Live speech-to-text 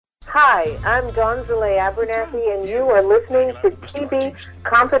Hi, I'm Donzale Abernathy, and you are listening to TV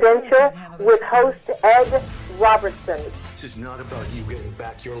Confidential with host Ed Robertson. This is not about you getting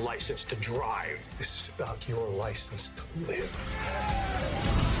back your license to drive. This is about your license to live.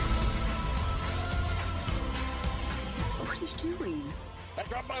 What are you doing? I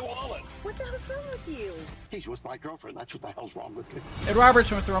dropped my wallet. What the hell's wrong with you? He's with my girlfriend. That's what the hell's wrong with me. Ed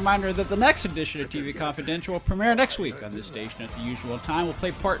Robertson with a reminder that the next edition of TV Confidential will premiere next week on this station at the usual time. We'll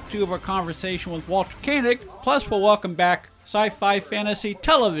play part 2 of our conversation with Walter Koenig. Plus, we'll welcome back sci-fi fantasy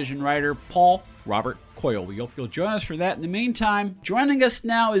television writer Paul Robert Coyle. We hope you'll join us for that. In the meantime, joining us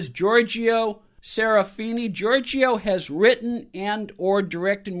now is Giorgio Serafini. Giorgio has written and or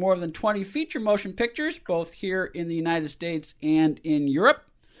directed more than 20 feature motion pictures, both here in the United States and in Europe,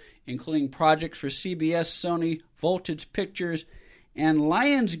 including projects for CBS, Sony, Voltage Pictures, and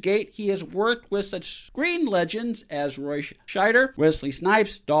Lionsgate. He has worked with such screen legends as Roy Scheider, Wesley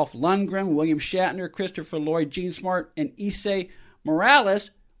Snipes, Dolph Lundgren, William Shatner, Christopher Lloyd, Gene Smart, and Issei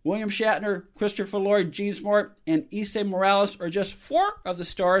Morales. William Shatner, Christopher Lloyd, Gene Smart, and Issei Morales are just 4 of the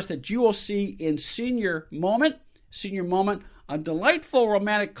stars that you will see in Senior Moment. Senior Moment, a delightful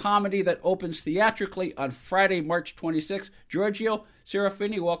romantic comedy that opens theatrically on Friday, March 26th. Giorgio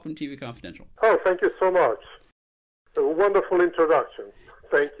Serafini, welcome to TV Confidential. Oh, thank you so much. A wonderful introduction.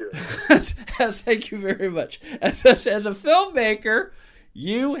 Thank you. Thank you very much. As a filmmaker,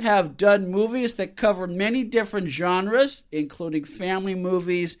 you have done movies that cover many different genres, including family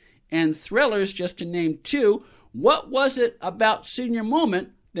movies and thrillers, just to name 2. What was it about Senior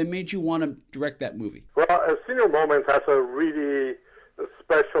Moment that made you want to direct that movie? Well, Senior Moment has a really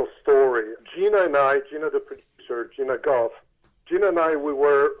special story. Gina the producer, Gina Goff, Gina and I, we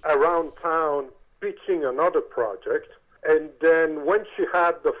were around town pitching another project, and then when she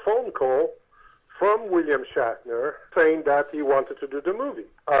had the phone call from William Shatner saying that he wanted to do the movie.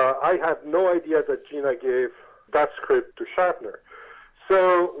 I had no idea that Gina gave that script to Shatner.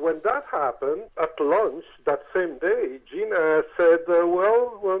 So when that happened, at lunch that same day, Gina said,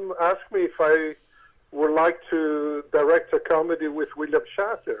 ask me if I would like to direct a comedy with William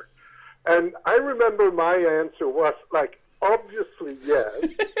Shatner. And I remember my answer was like, obviously yes,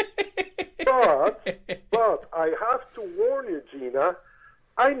 but I have to warn you, Gina,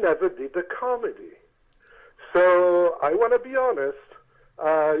 I never did a comedy. So I want to be honest,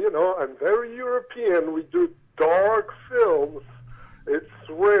 I'm very European. We do dark films. It's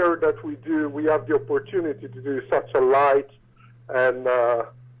rare that we have the opportunity to do such a light and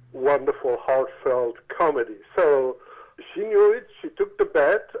wonderful, heartfelt comedy. So she knew it, she took the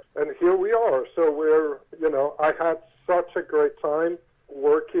bet, and here we are. So I had such a great time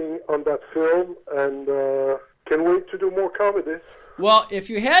working on that film, and can't wait to do more comedies. Well, if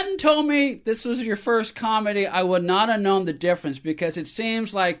you hadn't told me this was your first comedy, I would not have known the difference, because it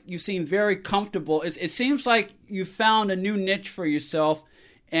seems like you seem very comfortable. It seems like you found a new niche for yourself,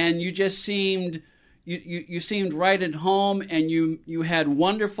 and you just seemed you seemed right at home, and you had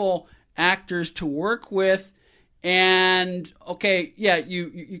wonderful actors to work with. And okay, yeah,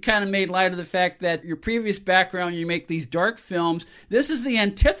 you kind of made light of the fact that your previous background, you make these dark films. This is the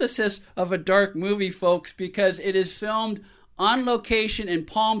antithesis of a dark movie, folks, because it is filmed on location in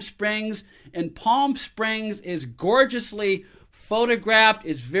Palm Springs, and Palm Springs is gorgeously photographed.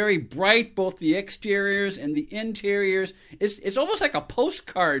 It's very bright, both the exteriors and the interiors. It's almost like a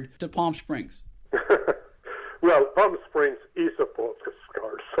postcard to Palm Springs. Well, Palm Springs is a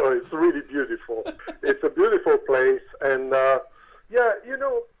postcard, so it's really beautiful. It's a beautiful place, and the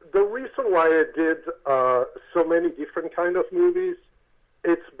reason why I did so many different kind of movies,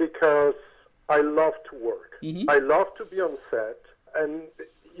 it's because I love to work. Mm-hmm. I love to be on set, and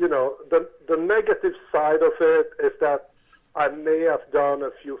the negative side of it is that I may have done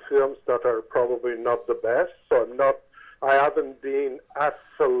a few films that are probably not the best, so I haven't been as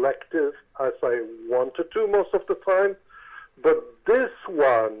selective as I wanted to most of the time. But this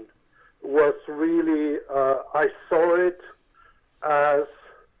one was really, I saw it as,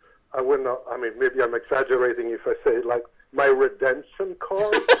 maybe I'm exaggerating if I say like my redemption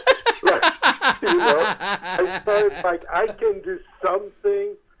card. I saw it like I can do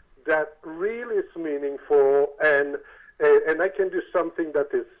something that really is meaningful, and I can do something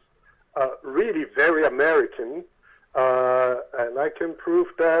that is really very American. And I can prove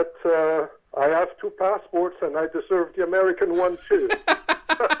that I have 2 passports and I deserve the American one too.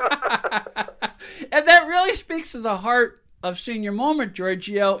 And that really speaks to the heart of Senior Moment,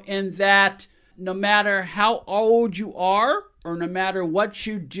 Giorgio, in that no matter how old you are or no matter what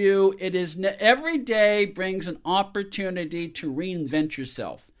you do, it is every day brings an opportunity to reinvent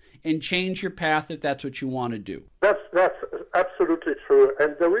yourself. and change your path if that's what you want to do. That's absolutely true.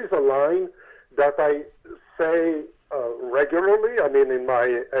 And there is a line that I say regularly, I mean, in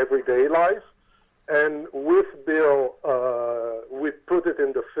my everyday life. And with Bill, we put it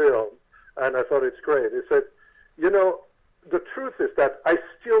in the film, and I thought it's great. He said, you know, the truth is that I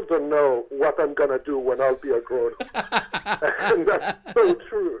still don't know what I'm going to do when I'll be a grown-up. And that's so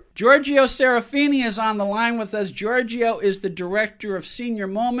true. Giorgio Serafini is on the line with us. Giorgio is the director of Senior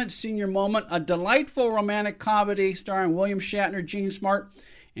Moment. Senior Moment, a delightful romantic comedy starring William Shatner, Gene Smart,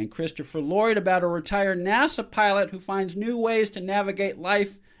 and Christopher Lloyd about a retired NASA pilot who finds new ways to navigate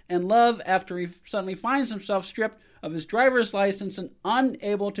life and love after he suddenly finds himself stripped of his driver's license and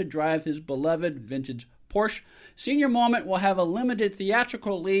unable to drive his beloved vintage Porsche. Senior Moment will have a limited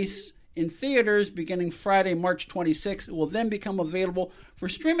theatrical release in theaters beginning Friday, March 26th. It will then become available for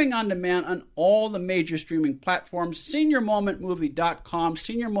streaming on demand on all the major streaming platforms. SeniorMomentMovie.com,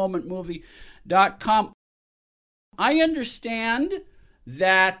 SeniorMomentMovie.com. I understand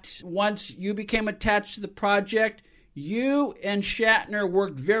that once you became attached to the project, you and Shatner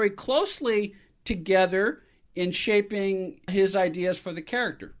worked very closely together in shaping his ideas for the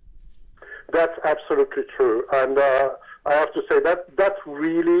character. That's absolutely true. And I have to say that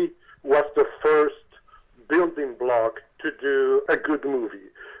really was the first building block to do a good movie.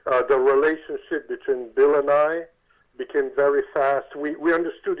 The relationship between Bill and I became very fast. We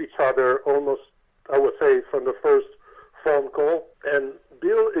understood each other almost, I would say, from the first phone call. And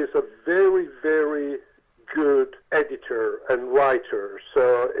Bill is a very, very good editor and writer.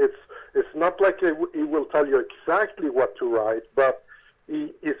 So it's not like he will tell you exactly what to write, but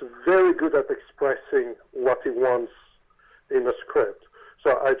he is very good at expressing what he wants in a script.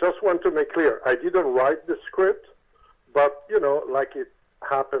 So I just want to make clear, I didn't write the script, but, you know, like it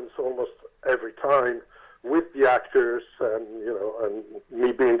happens almost every time with the actors and, you know, and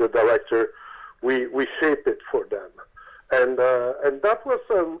me being the director, we shape it for them. And that was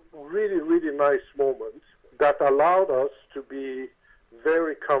a really, really nice moment that allowed us to be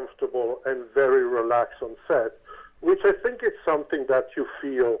very comfortable and very relaxed on set, which I think is something that you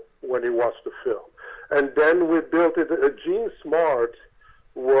feel when you watch the film. And then we built it. Gene Smart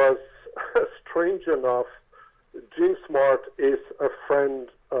was strange enough. Gene Smart is a friend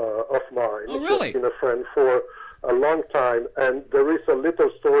of mine. Oh, really? She's been a friend for a long time. And there is a little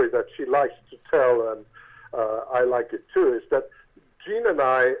story that she likes to tell, and I like it too, is that Gene and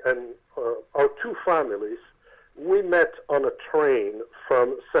I and our two families, we met on a train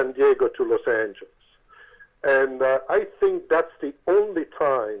from San Diego to Los Angeles. And I think that's the only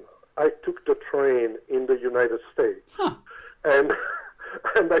time I took the train in the United States. Huh. And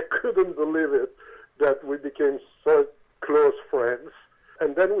I couldn't believe it that we became so close friends.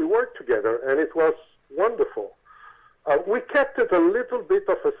 And then we worked together, and it was wonderful. We kept it a little bit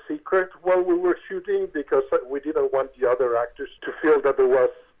of a secret while we were shooting because we didn't want the other actors to feel that there was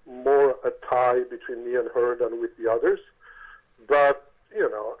more a tie between me and her than with the others. But, you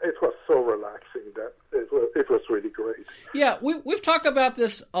know, it was so relaxing that it was really great. Yeah, we've talked about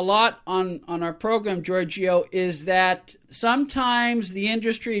this a lot on our program, Giorgio, is that sometimes the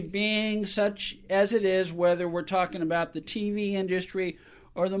industry being such as it is, whether we're talking about the TV industry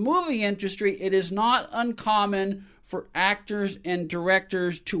or the movie industry, it is not uncommon for actors and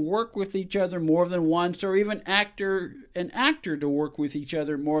directors to work with each other more than once, or even actor to work with each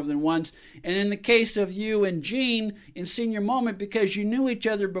other more than once. And in the case of you and Gene in Senior Moment, because you knew each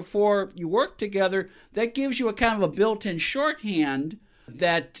other before you worked together, that gives you a kind of a built-in shorthand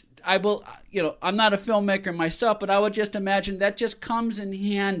that I'm not a filmmaker myself, but I would just imagine that just comes in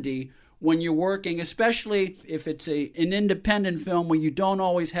handy when you're working, especially if it's an independent film where you don't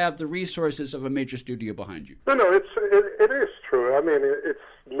always have the resources of a major studio behind you. No, it is true. I mean, it's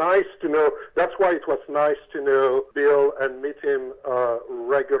nice to know. That's why it was nice to know Bill and meet him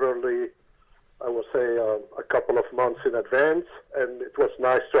regularly, I would say a couple of months in advance. And it was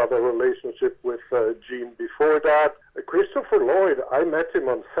nice to have a relationship with Gene before that. Christopher Lloyd, I met him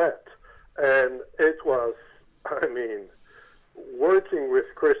on set. And it was, I mean, working with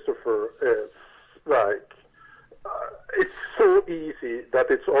Christopher is like, it's so easy that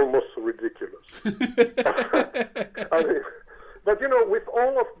it's almost ridiculous. I mean, but, you know, with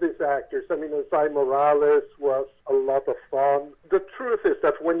all of these actors, I mean, Zay Morales was a lot of fun. The truth is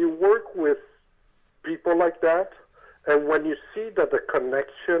that when you work with people like that, and when you see that the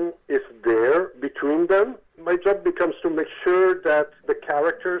connection is there between them, my job becomes to make sure that the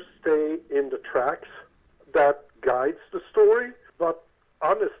characters stay in the tracks that guides the story. But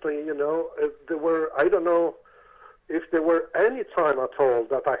honestly, you know, I don't know if there were any time at all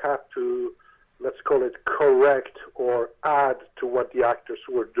that I had to let's call it, correct or add to what the actors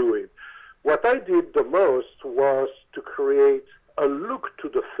were doing. What I did the most was to create a look to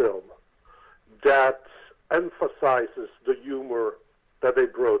the film that emphasizes the humor that they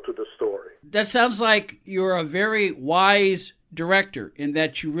brought to the story. That sounds like you're a very wise director in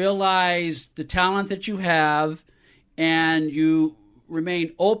that you realize the talent that you have and you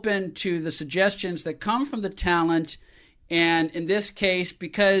remain open to the suggestions that come from the talent. And in this case,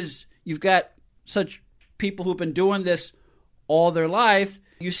 because you've got such people who've been doing this all their life,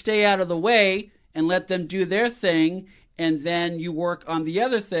 you stay out of the way and let them do their thing, and then you work on the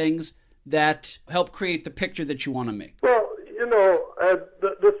other things that help create the picture that you want to make. Well,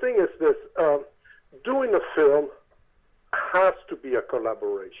 the thing is this, doing a film has to be a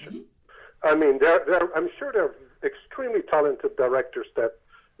collaboration. Mm-hmm. I mean, I'm sure there are extremely talented directors that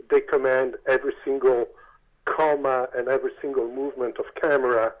they command every single comma and every single movement of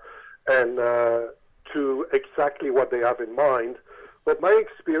camera and to exactly what they have in mind. But my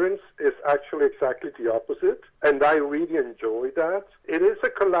experience is actually exactly the opposite, and I really enjoy that. It is a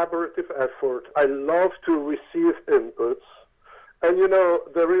collaborative effort. I love to receive inputs. And,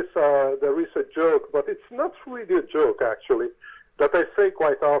 there is a joke, but it's not really a joke, actually, that I say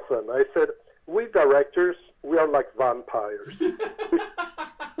quite often. I said, we directors, we are like vampires.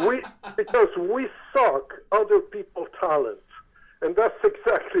 Because we suck other people's talent. And that's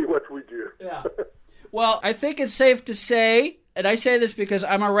exactly what we do. Yeah. Well, I think it's safe to say, and I say this because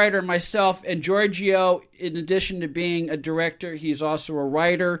I'm a writer myself, and Giorgio, in addition to being a director, he's also a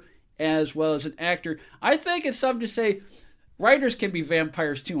writer as well as an actor. I think it's something to say writers can be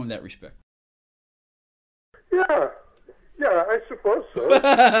vampires too in that respect. Yeah, I suppose so.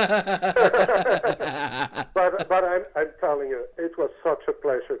 but I'm telling you, it was such a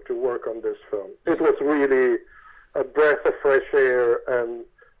pleasure to work on this film. It was really a breath of fresh air, and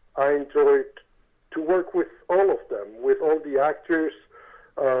I enjoyed to work with all of them, with all the actors,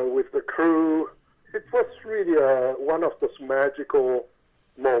 with the crew. It was really one of those magical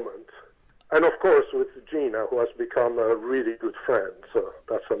moments. And of course with Gina, who has become a really good friend, so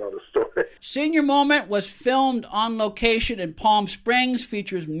that's another story. Senior Moment was filmed on location in Palm Springs,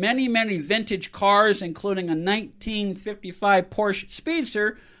 features many, many vintage cars, including a 1955 Porsche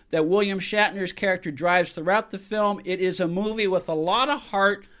Speedster that William Shatner's character drives throughout the film. It is a movie with a lot of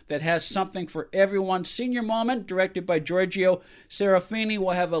heart that has something for everyone. Senior Moment, directed by Giorgio Serafini,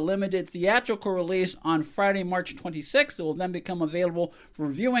 will have a limited theatrical release on Friday, March 26th. It will then become available for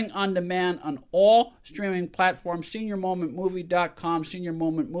viewing on demand on all streaming platforms. SeniorMomentMovie.com,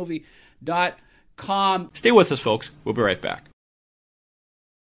 SeniorMomentMovie.com. Stay with us, folks. We'll be right back.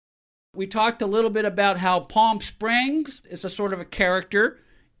 We talked a little bit about how Palm Springs is a sort of a character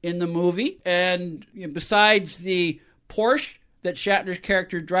in the movie. And besides the Porsche that Shatner's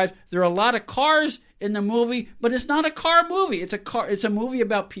character drives, there are a lot of cars in the movie, but it's not a car movie. It's a movie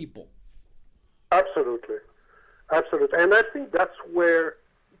about people. Absolutely. And I think that's where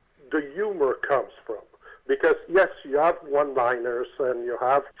the humor comes from. Because, yes, you have one-liners and you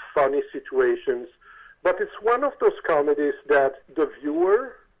have funny situations, but it's one of those comedies that the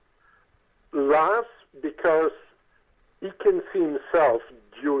viewer laughs because he can see himself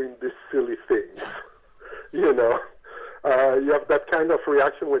doing these silly things, You have that kind of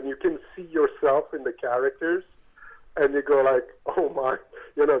reaction when you can see yourself in the characters and you go like, oh my,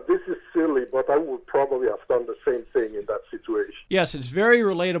 this is silly, but I would probably have done the same thing in that situation. Yes, it's very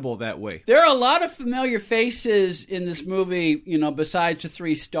relatable that way. There are a lot of familiar faces in this movie, besides the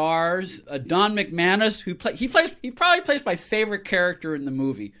three stars. Don McManus, he probably plays my favorite character in the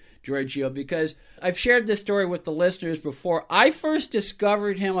movie, Giorgio, because I've shared this story with the listeners before. I first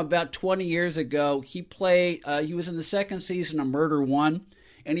discovered him about 20 years ago. He was in the second season of Murder One,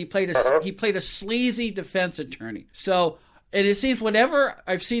 and he played a sleazy defense attorney. So, and it seems whenever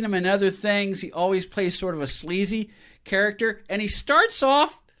I've seen him in other things, he always plays sort of a sleazy character. And he starts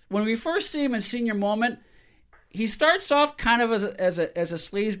off, when we first see him in Senior Moment, he starts off kind of as a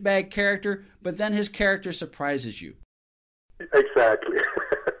sleazebag character, but then his character surprises you. Exactly.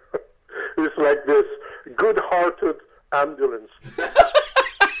 It's like this good-hearted ambulance.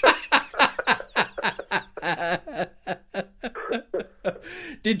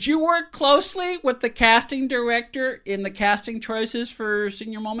 Did you work closely with the casting director in the casting choices for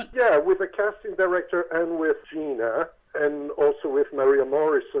Senior Moment? Yeah, with the casting director and with Gina, and also with Maria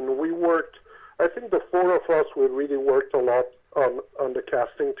Morrison. We worked, I think the four of us, we really worked a lot on the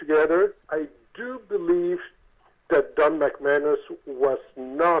casting together. I do believe that Don McManus was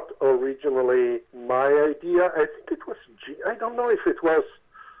not originally my idea. I think it was I don't know if it was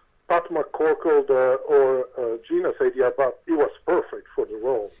Pat McCorkle or Gina's idea, but it was perfect for the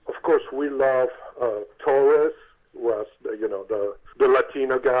role. Of course, we love Torres, was the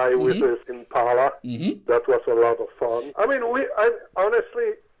Latino guy with his Impala. That was a lot of fun. I mean,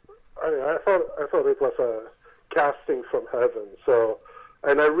 honestly, I thought it was a casting from heaven. So,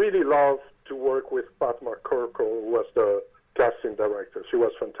 and I really loved to work with Pat McCorkle, who was the casting director. She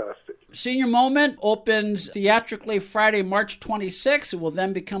was fantastic. Senior Moment opens theatrically Friday, March 26th. It will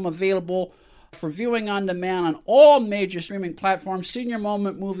then become available for viewing on demand on all major streaming platforms.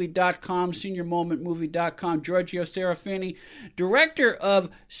 SeniorMomentMovie.com, SeniorMomentMovie.com. Giorgio Serafini, director of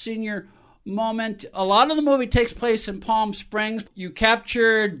Senior Moment. A lot of the movie takes place in Palm Springs. You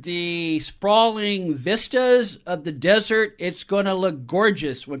captured the sprawling vistas of the desert. It's going to look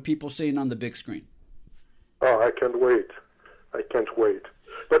gorgeous when people see it on the big screen. Oh, I can't wait.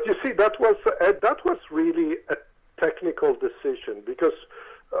 But you see, that was really a technical decision, because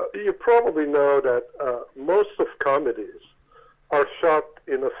you probably know that most of comedies are shot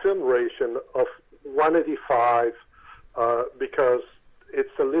in a film ratio of 185 because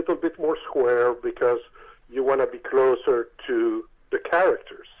it's a little bit more square, because you want to be closer to the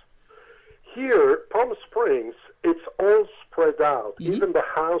characters. Here, Palm Springs, it's all spread out. Even the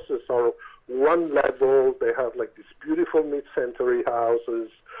houses are one level. They have like these beautiful mid-century houses.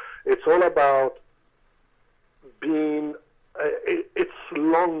 It's all about being, it's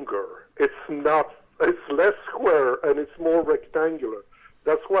longer. It's less square, and it's more rectangular.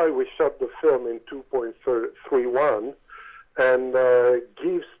 That's why we shot the film in 2.31, and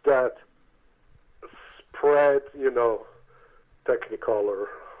gives that spread, Technicolor.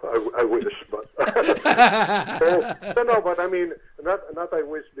 I wish, but no. But I mean, not I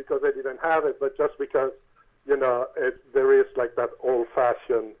wish because I didn't have it, but just because there is like that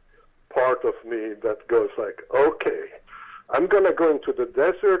old-fashioned part of me that goes like, okay, I'm gonna go into the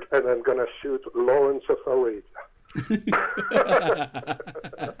desert and I'm gonna shoot Lawrence of Arabia.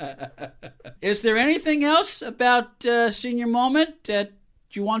 Is there anything else about Senior Moment that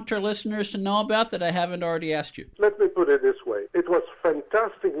you want our listeners to know about that I haven't already asked you? Let me put it this way. It was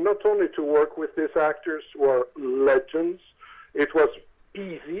fantastic not only to work with these actors who are legends, it was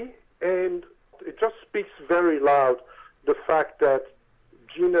easy, and it just speaks very loud the fact that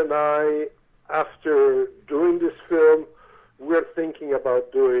Gene and I, after doing this film, we're thinking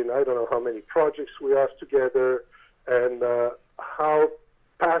about doing, I don't know how many projects we have together, and how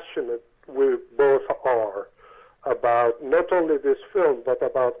passionate we both are about not only this film, but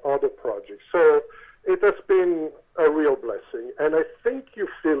about other projects. So it has been a real blessing, and I think you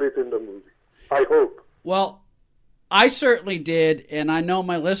feel it in the movie. I hope. Well, I certainly did, and I know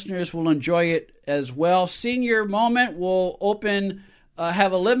my listeners will enjoy it as well. Senior Moment will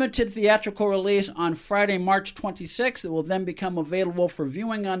have a limited theatrical release on Friday, March 26th. It will then become available for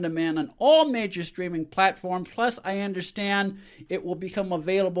viewing on demand on all major streaming platforms. Plus, I understand it will become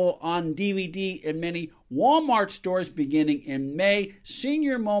available on DVD in many Walmart stores beginning in May.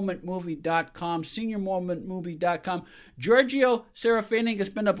 SeniorMomentMovie.com, SeniorMomentMovie.com. Giorgio Serafini, it's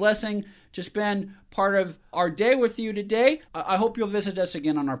been a blessing to spend part of our day with you today. I hope you'll visit us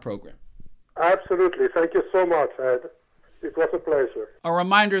again on our program. Absolutely. Thank you so much, Ed. It was a pleasure. A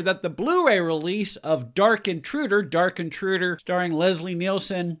reminder that the Blu-ray release of Dark Intruder starring Leslie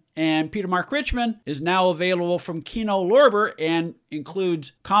Nielsen and Peter Mark Richmond, is now available from Kino Lorber and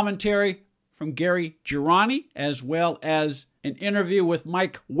includes commentary from Gary Girani, as well as an interview with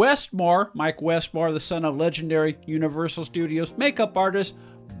Mike Westmore. Mike Westmore, the son of legendary Universal Studios makeup artist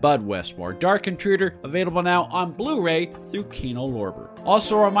Bud Westmore. Dark Intruder, available now on Blu-ray through Kino Lorber.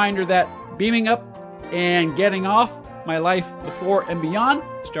 Also a reminder that Beaming Up and Getting Off, My Life Before and Beyond,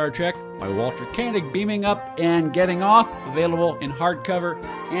 Star Trek by Walter Koenig, Beaming Up and Getting Off, available in hardcover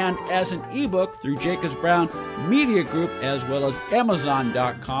and as an ebook through Jacobs Brown Media Group, as well as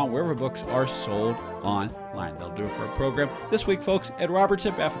Amazon.com, wherever books are sold online. That'll do it for our program this week, folks. Ed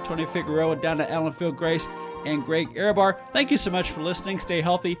Robertson, behalf of Tony Figueroa, down to Alan Field Grace and Greg Erebar. Thank you so much for listening. Stay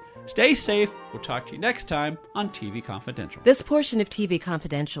healthy. Stay safe. We'll talk to you next time on TV Confidential. This portion of TV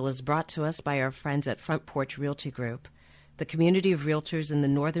Confidential is brought to us by our friends at Front Porch Realty Group, the community of realtors in the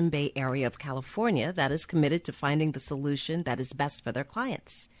Northern Bay area of California that is committed to finding the solution that is best for their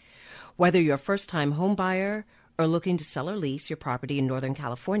clients. Whether you're a first-time home buyer or looking to sell or lease your property in Northern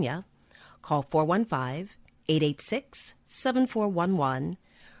California, call 415-886-7411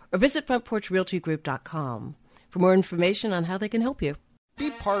 or visit frontporchrealtygroup.com for more information on how they can help you. Be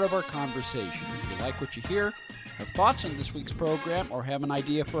part of our conversation. If you like what you hear, have thoughts on this week's program, or have an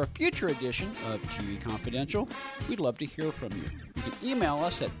idea for a future edition of TV Confidential, we'd love to hear from you. You can email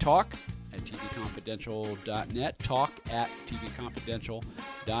us at talk@tvconfidential.net,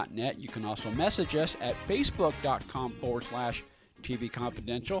 talk@tvconfidential.net. tvconfidential.net. You can also message us at facebook.com/TV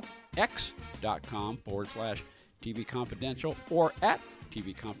Confidential, x.com/TV Confidential, or at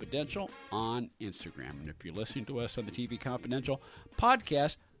TV Confidential on Instagram. And if you're listening to us on the TV Confidential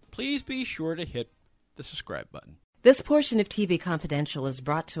podcast, please be sure to hit the subscribe button. This portion of TV Confidential is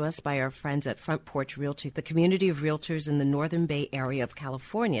brought to us by our friends at Front Porch Realty, the community of realtors in the Northern Bay area of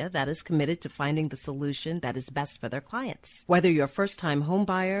California that is committed to finding the solution that is best for their clients. Whether you're a first-time home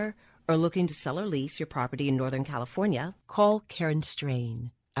buyer or looking to sell or lease your property in Northern California, call Karen Strain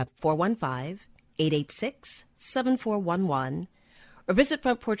at 415-886-7411 or visit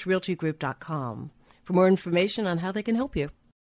frontporchrealtygroup.com for more information on how they can help you.